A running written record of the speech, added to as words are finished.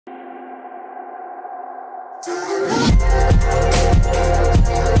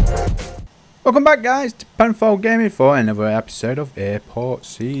Welcome back, guys, to Penfold Gaming for another episode of Airport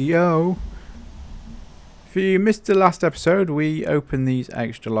CEO. If you missed the last episode, we opened these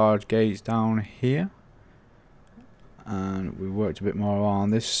extra large gates down here. And we worked a bit more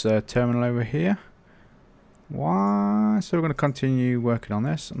on this terminal over here. Why? So we're going to continue working on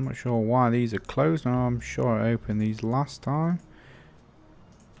this. I'm not sure why these are closed. No, I'm sure I opened these last time.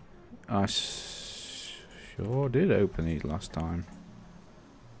 I sure did open these last time.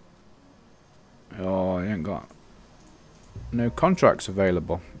 Oh, I ain't got no contracts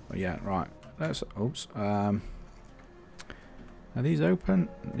available. But yeah, right. Let's. Oops. Are these open?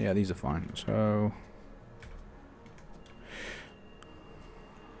 Yeah, these are fine. So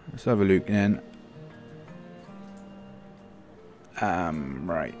let's have a look in.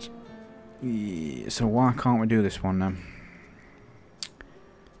 Right. Yeah, so why can't we do this one then?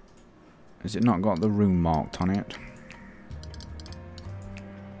 Has it not got the room marked on it?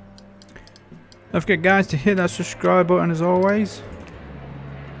 Don't forget, guys, to hit that subscribe button as always.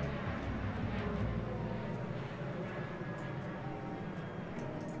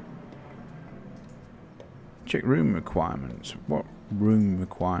 Check room requirements. What room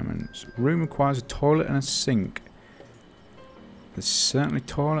requirements? Room requires a toilet and a sink. There's certainly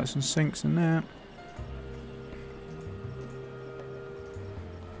toilets and sinks in there.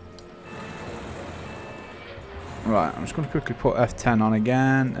 Right, I'm just going to quickly put F10 on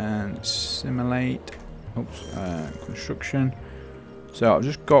again and simulate. Oops, construction. So I've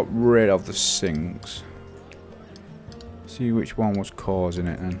just got rid of the sinks. See which one was causing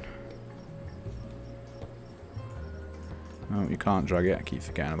it then. Oh, you can't drag it. I keep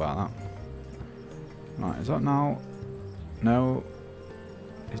forgetting about that. Right, is that now? No.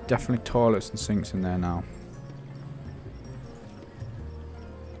 There's definitely toilets and sinks in there now.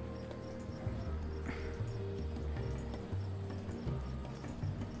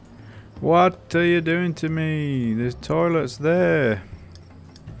 What are you doing to me? There's toilets there.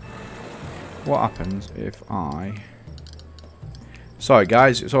 What happens if I... Sorry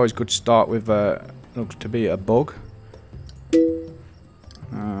guys, it's always good to start with looks to be a bug.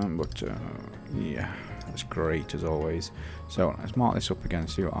 Yeah, that's great as always. So let's mark this up again and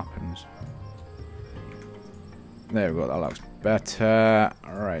see what happens. There we go, that looks better.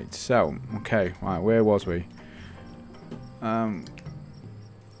 Alright, so, okay, right, where was we?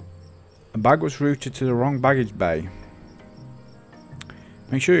 A bag was routed to the wrong baggage bay.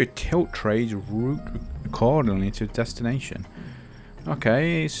 Make sure your tilt trays route accordingly to destination.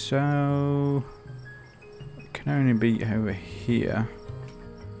 Okay, so it can only be over here.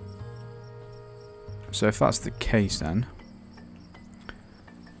 So if that's the case then.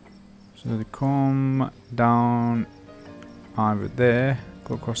 So they come down either there,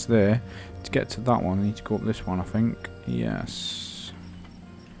 go across there. To get to that one, I need to go up this one, I think. Yes.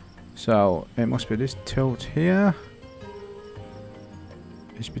 So it must be this tilt here.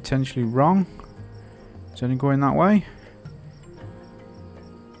 It's potentially wrong. It's only going that way.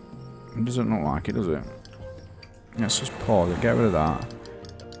 It doesn't look like it, does it? Let's just pause it, get rid of that.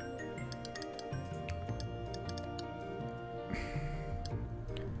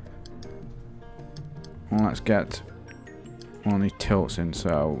 Well, let's get one of these tilts in,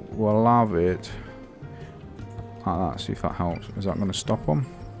 so we'll have it like that, see if that helps. Is that going to stop them?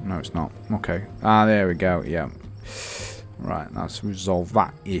 No, it's not. Okay. Ah, there we go. Yeah. Right, let's resolve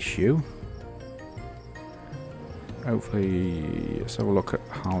that issue. Hopefully, let's have a look at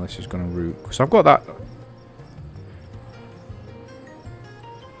how this is going to route. So I've got that.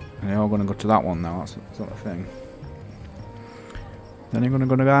 And they're all going to go to that one now. That's the sort of thing. Then you're going to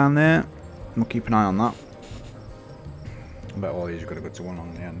go down there. We'll keep an eye on that. I bet all these are going to go to one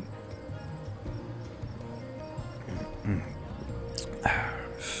on the end.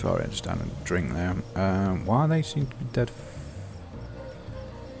 Sorry, I just had a drink there. Why they seem to be dead?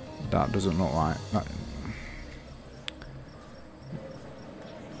 That doesn't look like that.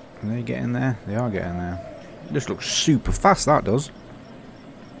 Are they getting there? They are getting there. It just looks super fast, that does.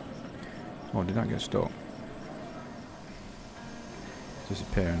 Oh, did that get stuck?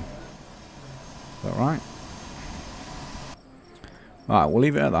 Disappearing. Is that right? Alright, we'll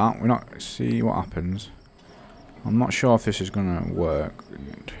leave it at that. We're not see what happens. I'm not sure if this is going to work.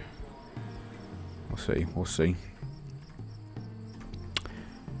 We'll see. We'll see.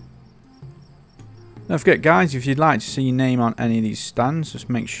 Don't forget, guys, if you'd like to see your name on any of these stands, just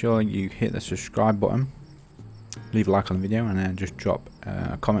make sure you hit the subscribe button. Leave a like on the video and then just drop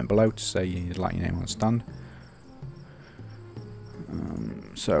a comment below to say you'd like your name on the stand.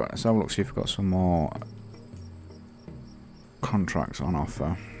 So let's have a look, see if we've got some more contracts on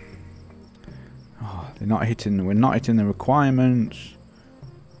offer. Oh, they're not hitting. We're not hitting the requirements.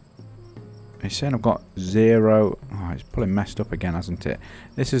 It's saying I've got 0. Oh, it's probably messed up again, hasn't it?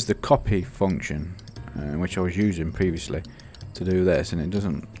 This is the copy function, which I was using previously to do this, and it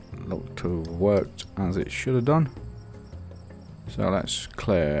doesn't look to have worked as it should have done. So let's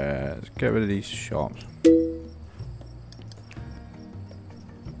clear. Let's get rid of these shops.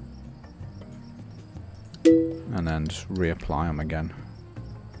 And then just reapply them again.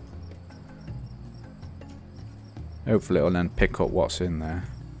 Hopefully it'll then pick up what's in there.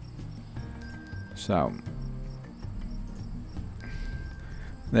 So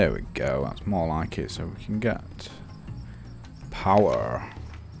there we go, that's more like it. So we can get power.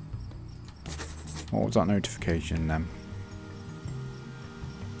 What was that notification then?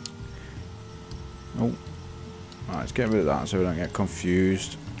 Oh, right, let's get rid of that so we don't get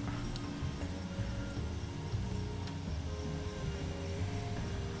confused.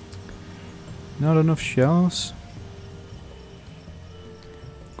 Not enough shells.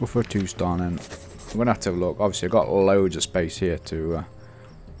 Go for a 2-star then. I'm gonna have to have a look. Obviously I've got loads of space here to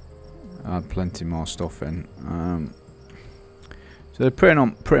add plenty more stuff in. So they're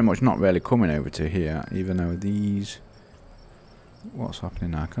pretty much not really coming over to here, even though these... What's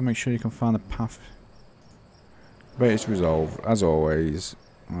happening now? Can I make sure you can find the path? But it's resolved, as always.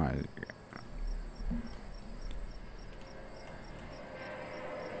 Right.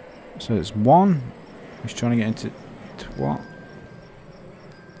 So it's 1. He's trying to get into what?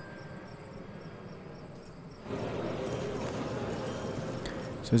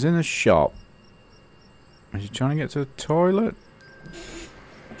 So he's in the shop. Is he trying to get to the toilet?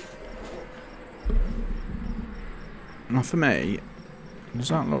 Now for me, does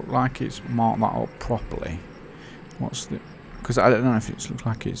that look like it's marked that up properly? What's the... Because I don't know if it looks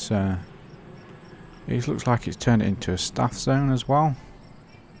like it's... it looks like it's turned it into a staff zone as well.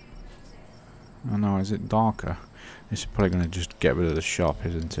 I know, is it darker? This is probably going to just get rid of the shop,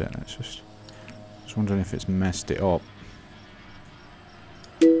 isn't it? It's just wondering if it's messed it up.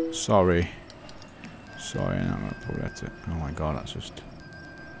 Sorry, I'm going to forget it. Oh my god, that's just...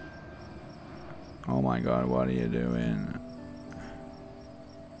 Oh my god, what are you doing?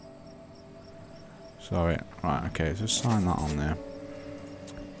 Sorry. Right, okay, just sign that on there.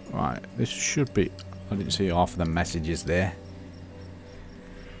 Right, this should be... I didn't see half of the messages there.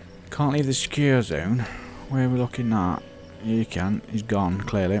 Can't leave the secure zone. Where are we looking at? Yeah, you can. He's gone,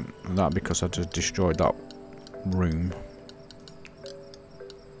 clearly. And that because I just destroyed that room.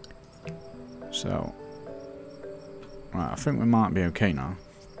 So... Right, I think we might be okay now.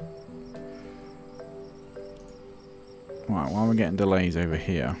 Right, while we're getting delays over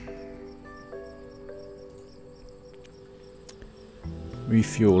here.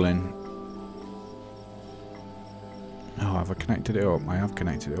 Refueling. Oh, have I connected it up? I have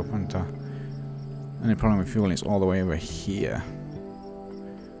connected it up, haven't I? Only problem with fueling is all the way over here.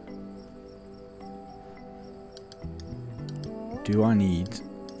 Do I need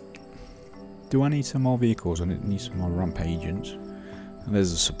some more vehicles? I need some more ramp agents. And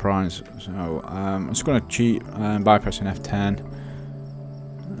there's a surprise. So I'm just going to cheat by pressing F10,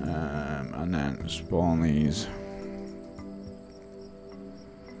 and then spawn these.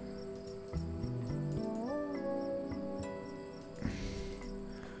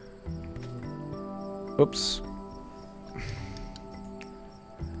 Oops.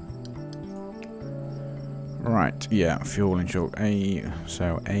 Right, yeah, fueling truck.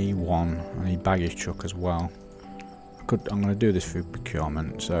 So A1. I need baggage truck as well. I'm going to do this through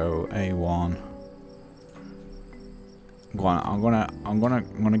procurement. So A1. I'm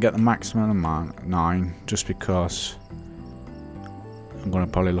gonna get the maximum amount 9, just because I'm gonna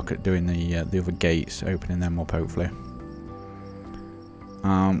probably look at doing the other gates, opening them up hopefully.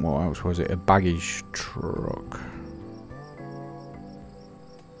 What else was it? A baggage truck.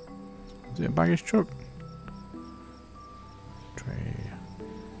 Is it a baggage truck? Tray.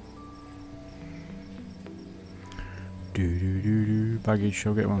 Baggage.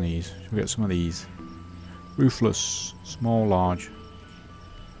 Shall get one of these. Shall get some of these. Roofless, small, large.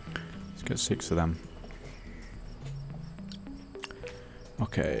 Let's get 6 of them.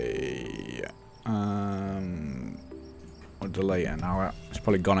 Okay. We'll delay it an hour. It's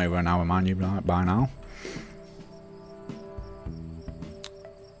probably gone over an hour, man. By now.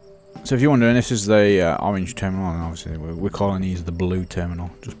 So if you're wondering, this is the orange terminal, and obviously we're calling these the blue terminal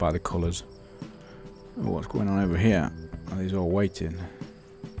just by the colours. Oh, what's going on over here? Are these all waiting?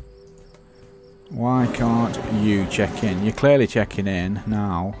 Why can't you check in? You're clearly checking in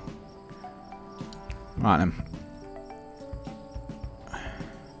now. Right then.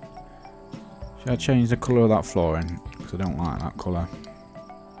 Should I change the colour of that flooring? Because I don't like that colour.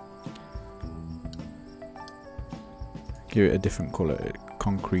 Give it a different colour,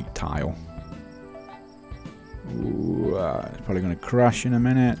 concrete tile. Ooh, it's probably going to crash in a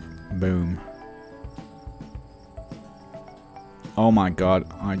minute. Boom. Oh my god,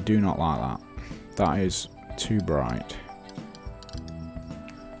 I do not like that. That is too bright.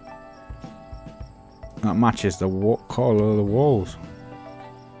 That matches the colour of the walls.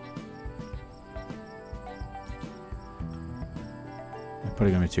 They're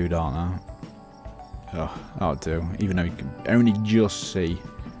probably going to be too dark now. Oh, that'll do. Even though you can only just see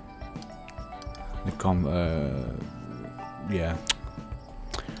the conveyor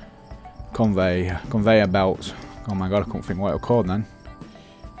belts. Oh my god, I couldn't think what it was called then.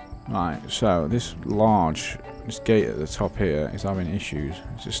 Right, so this gate at the top here is having issues.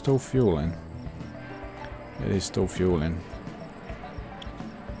 Is it still fueling? It is still fueling.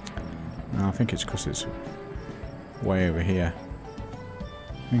 No, I think it's because it's way over here.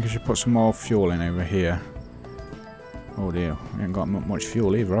 I think I should put some more fuel in over here. Oh dear, we ain't got much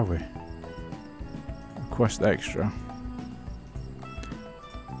fuel either, have we? Request extra.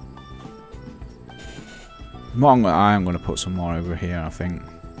 I am going to put some more over here, I think.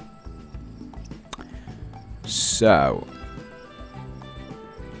 So,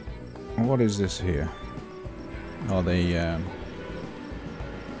 what is this here? Oh, the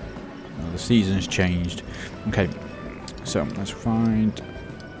season's changed. Okay, so let's find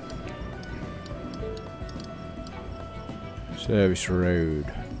service road.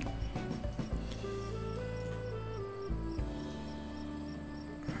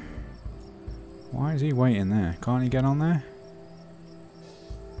 Why is he waiting there? Can't he get on there?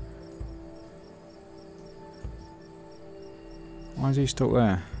 Why is he stuck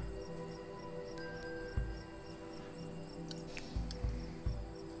there?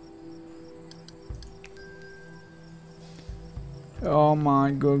 Oh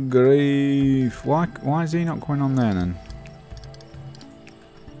my good grief. Why is he not going on there then?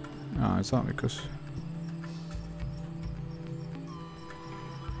 Oh, is that because...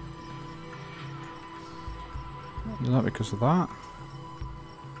 Is that because of that?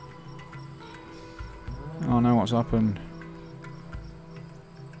 Oh no, what's happened?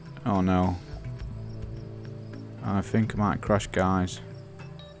 Oh no. I think I might crash, guys.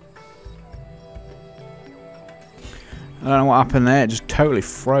 I don't know what happened there, it just totally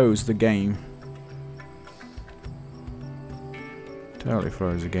froze the game. Totally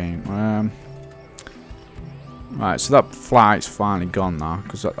froze the game. Right, so that flight's finally gone now,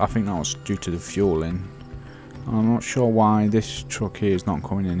 because I think that was due to the fueling. I'm not sure why this truck here is not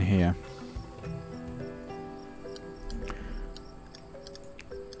coming in here.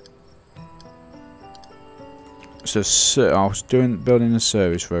 So I was building a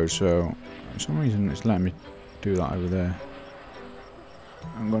service road, so for some reason it's letting me do that over there.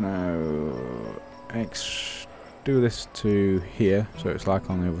 I'm gonna do this to here, so it's like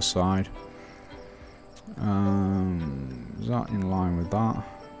on the other side. Is that in line with that?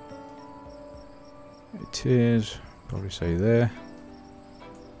 It is. Probably say there.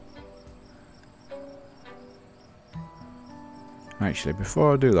 Actually,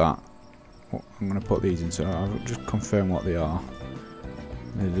 before I do that, I'm going to put these in, so I'll just confirm what they are.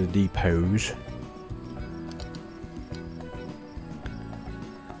 They're the depots.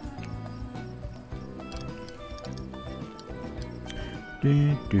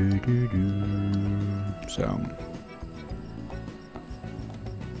 So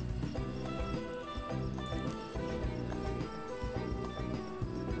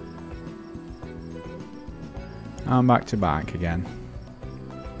I'm back to back again.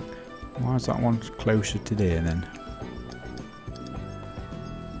 Why is that one closer to there then?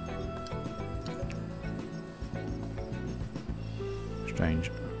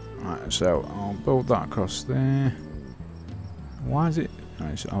 Strange. Right, so I'll build that across there. Why is it?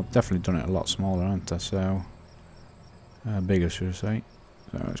 I've definitely done it a lot smaller, haven't I? So bigger, should I say?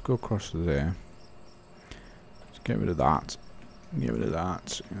 So let's go across to there. Let's get rid of that. Get rid of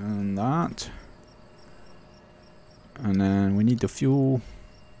that and that. And then we need the fuel.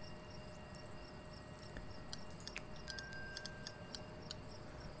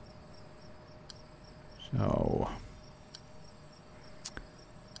 So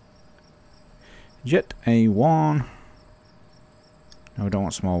Jet A1. No, we don't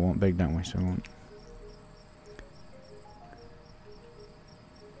want small, we want big, don't we? So we want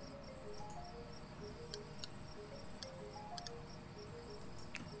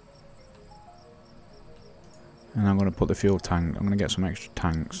and I'm going to put the fuel tank. I'm going to get some extra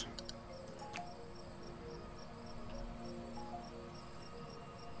tanks.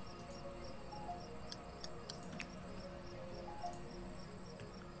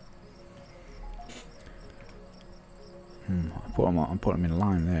 I put them in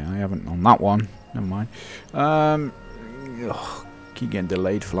line there. I haven't on that one. Never mind. Keep getting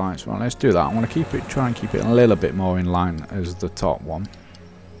delayed flights. Well, let's do that. I want to try and keep it a little bit more in line as the top one.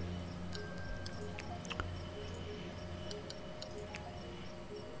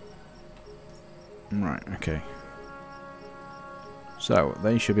 Right, okay. So,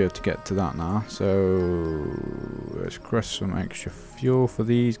 they should be able to get to that now. So, let's request some extra fuel for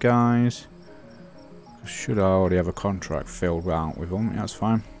these guys. Should I already have a contract filled out with them? Yeah, that's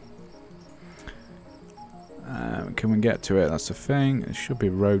fine. Can we get to it? That's the thing. There should be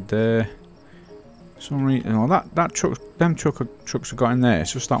a road there. For some reason, oh, that truck, them trucks have got in there.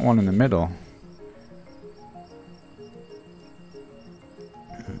 It's just that one in the middle.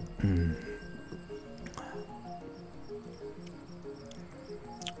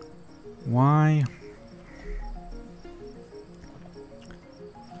 Why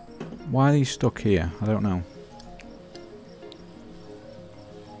are these stuck here? I don't know.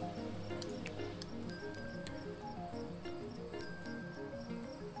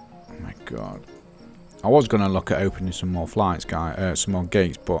 Oh my god. I was going to look at opening some more flights, some more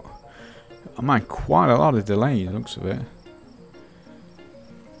gates, but I might quite a lot of delays, looks of it.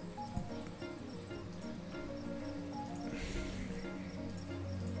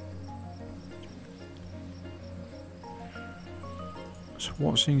 So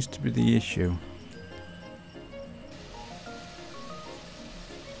what seems to be the issue?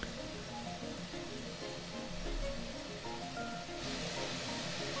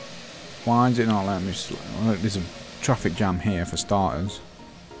 Why is it not letting me there's a traffic jam here for starters.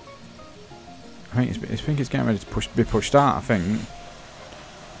 I think it's getting ready to be pushed out, I think.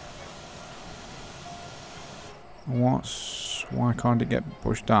 Why can't it get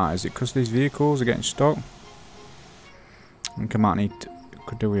pushed out? Is it because these vehicles are getting stuck? I think I might need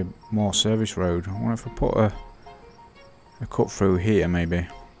could do with more service road. I wonder if I put a cut through here maybe.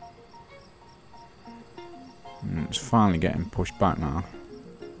 It's finally getting pushed back now.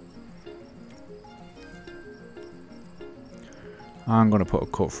 I'm going to put a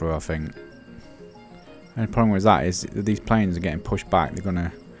cut through, I think. And the problem with that is that these planes are getting pushed back. They're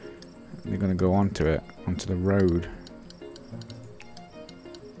gonna go onto it, onto the road.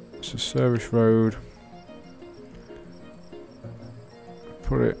 It's a service road.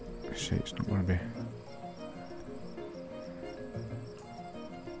 Put it. See, it's not going to be.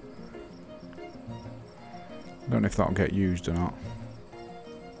 I don't know if that'll get used or not.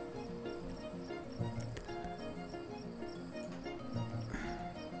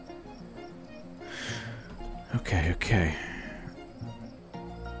 Okay.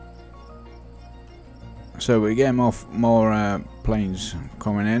 So we're getting more planes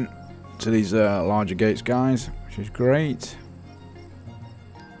coming in to these larger gates, guys, which is great.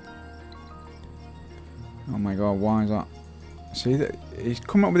 Oh my god, why is that? See that it's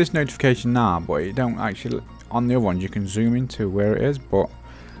coming up with this notification now, but you don't actually. On the other ones, you can zoom into where it is, but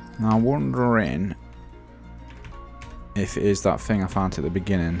now I'm wondering if it is that thing I found at the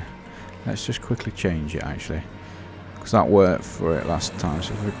beginning. Let's just quickly change it actually, because that worked for it last time.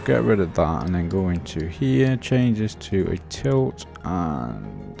 So if we get rid of that and then go into here, change this to a tilt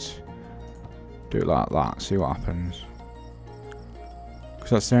and do it like that, see what happens. Because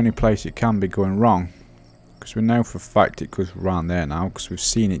that's the only place it can be going wrong. Because we know for a fact it goes around there now, because we've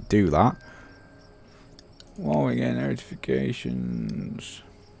seen it do that. While we get notifications.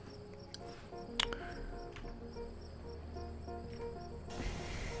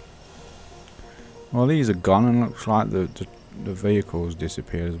 Well, these are gone, and looks like the vehicles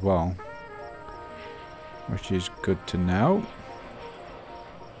disappeared as well, which is good to know.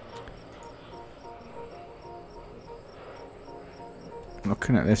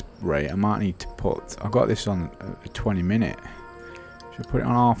 Looking at this rate, I might need to put. I've got this on a 20-minute. Should I put it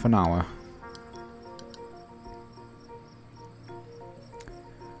on half an hour?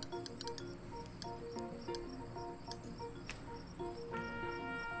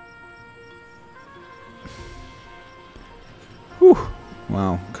 Whew.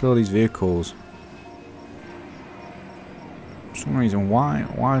 Wow, look at all these vehicles. For some reason, why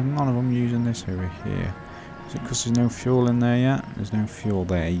are none of them using this over here? Is it because there's no fuel in there yet? There's no fuel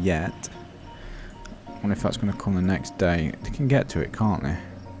there yet. I wonder if that's going to come the next day. They can get to it, can't they?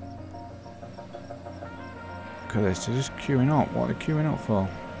 Look at this, they're just queuing up. What are they queuing up for?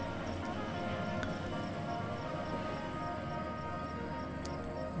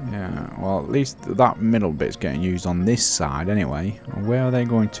 Yeah, well, at least that middle bit's getting used on this side anyway. Where are they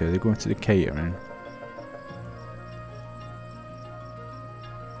going to? They're going to the catering.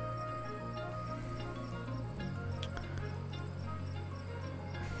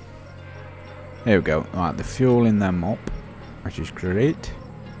 There we go. Right, they're fueling them up. which is great.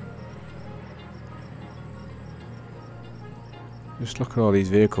 Just look at all these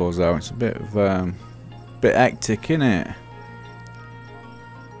vehicles though, it's a bit of bit hectic, isn't it?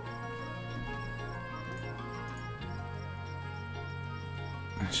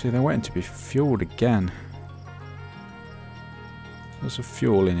 See, they're waiting to be fueled again. There's a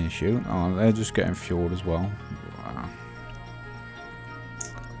fueling issue. Oh, they're just getting fueled as well. Wow.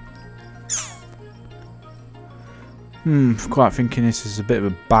 I'm quite thinking this is a bit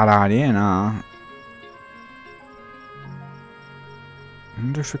of a bad idea now. I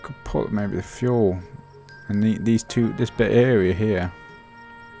wonder if we could put maybe the fuel in this bit area here.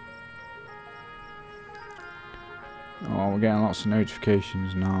 Oh, we're getting lots of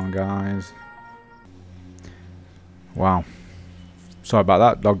notifications now, guys. Wow. Sorry about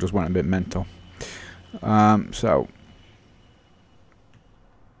that. Dog just went a bit mental. So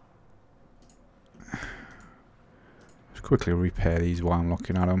let's quickly repair these while I'm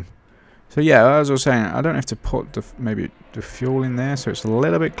looking at them. So yeah, as I was saying, I don't have to put maybe the fuel in there, so it's a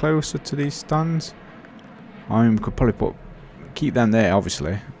little bit closer to these stands. I mean, we could probably keep them there,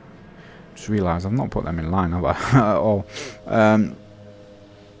 obviously. Just realised I've not put them in line, have I? At all.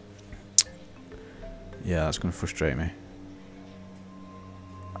 Yeah, that's going to frustrate me.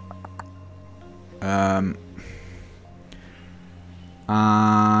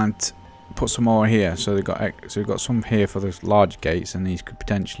 And put some more here. So we've got some here for the large gates, and these could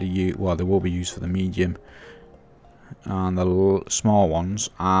potentially they will be used for the medium and the small ones.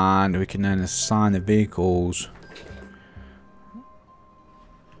 And we can then assign the vehicles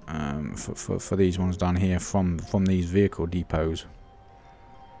for these ones down here from these vehicle depots.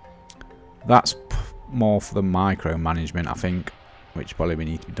 That's more for the micro management, I think, which probably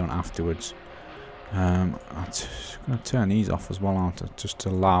need to be done afterwards. I'm going to turn these off as well, aren't I? Just to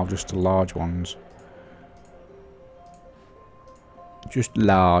allow just the large ones. Just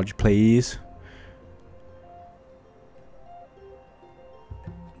large, please.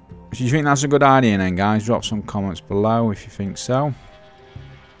 Do you think that's a good idea then, guys? Drop some comments below if you think so.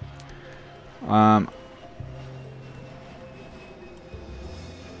 I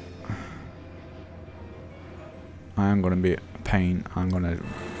am going to be a pain. I'm going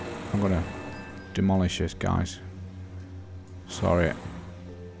to demolish this, guys. Sorry.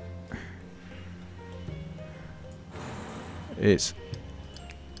 I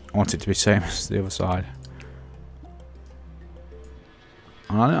want it to be same as the other side.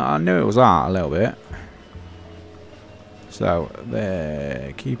 I knew it was that a little bit. So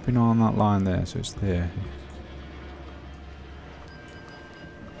they're keeping on that line there, so it's there.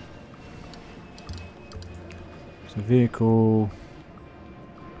 It's a vehicle.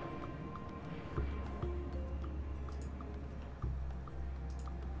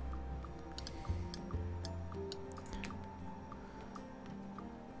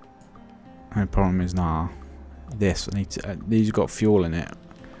 The problem is now this. These got fuel in it.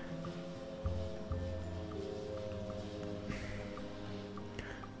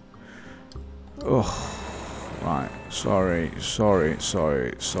 Oh, right. Sorry. It's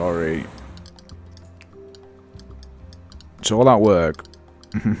all that work.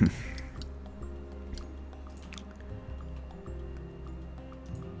 And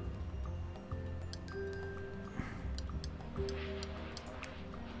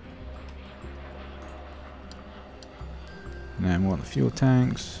then we want the fuel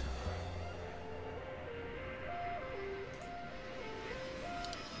tanks.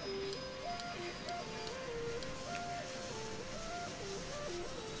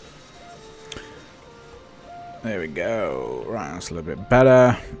 There we go. Right, that's a little bit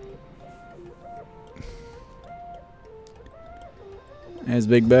better. There's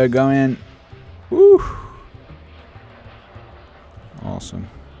Big Bird going. Woo! Awesome.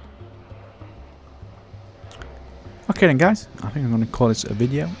 Okay then, guys, I think I'm going to call this a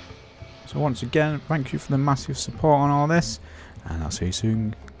video. So once again, thank you for the massive support on all this, and I'll see you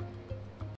soon.